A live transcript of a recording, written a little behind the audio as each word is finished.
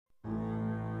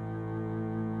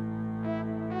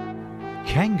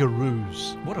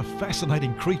Kangaroos, what a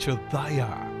fascinating creature they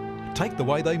are. Take the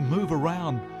way they move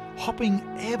around, hopping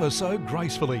ever so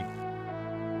gracefully.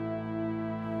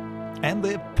 And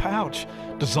their pouch,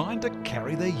 designed to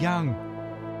carry their young.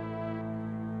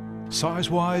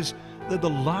 Size-wise, they're the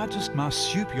largest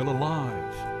marsupial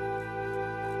alive.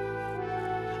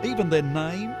 Even their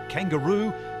name, kangaroo,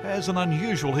 has an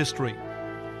unusual history.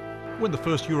 When the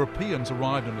first Europeans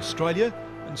arrived in Australia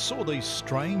and saw these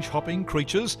strange hopping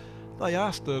creatures, they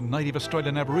asked the native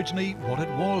Australian Aborigine what it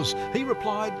was. He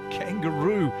replied,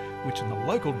 kangaroo, which in the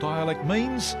local dialect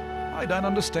means, I don't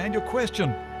understand your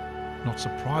question. Not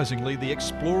surprisingly, the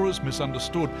explorers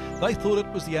misunderstood. They thought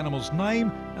it was the animal's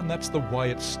name, and that's the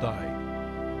way it stayed.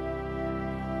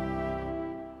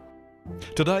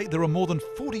 Today, there are more than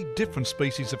 40 different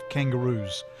species of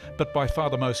kangaroos, but by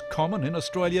far the most common in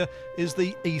Australia is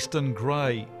the eastern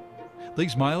grey.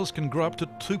 These males can grow up to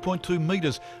 2.2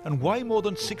 metres and weigh more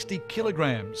than 60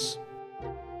 kilograms.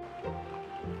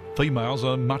 Females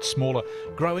are much smaller,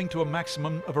 growing to a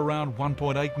maximum of around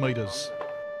 1.8 metres.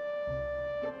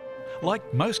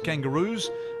 Like most kangaroos,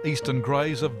 eastern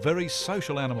greys are very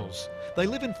social animals. They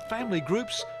live in family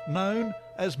groups known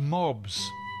as mobs.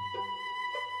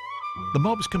 The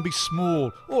mobs can be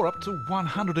small or up to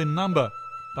 100 in number,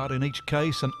 but in each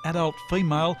case an adult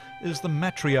female is the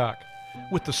matriarch,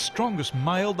 with the strongest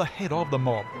male the head of the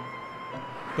mob,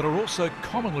 but are also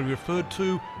commonly referred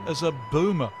to as a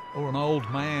boomer or an old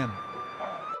man.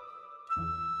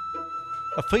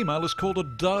 A female is called a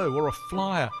doe or a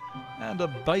flyer, and a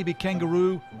baby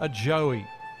kangaroo a joey.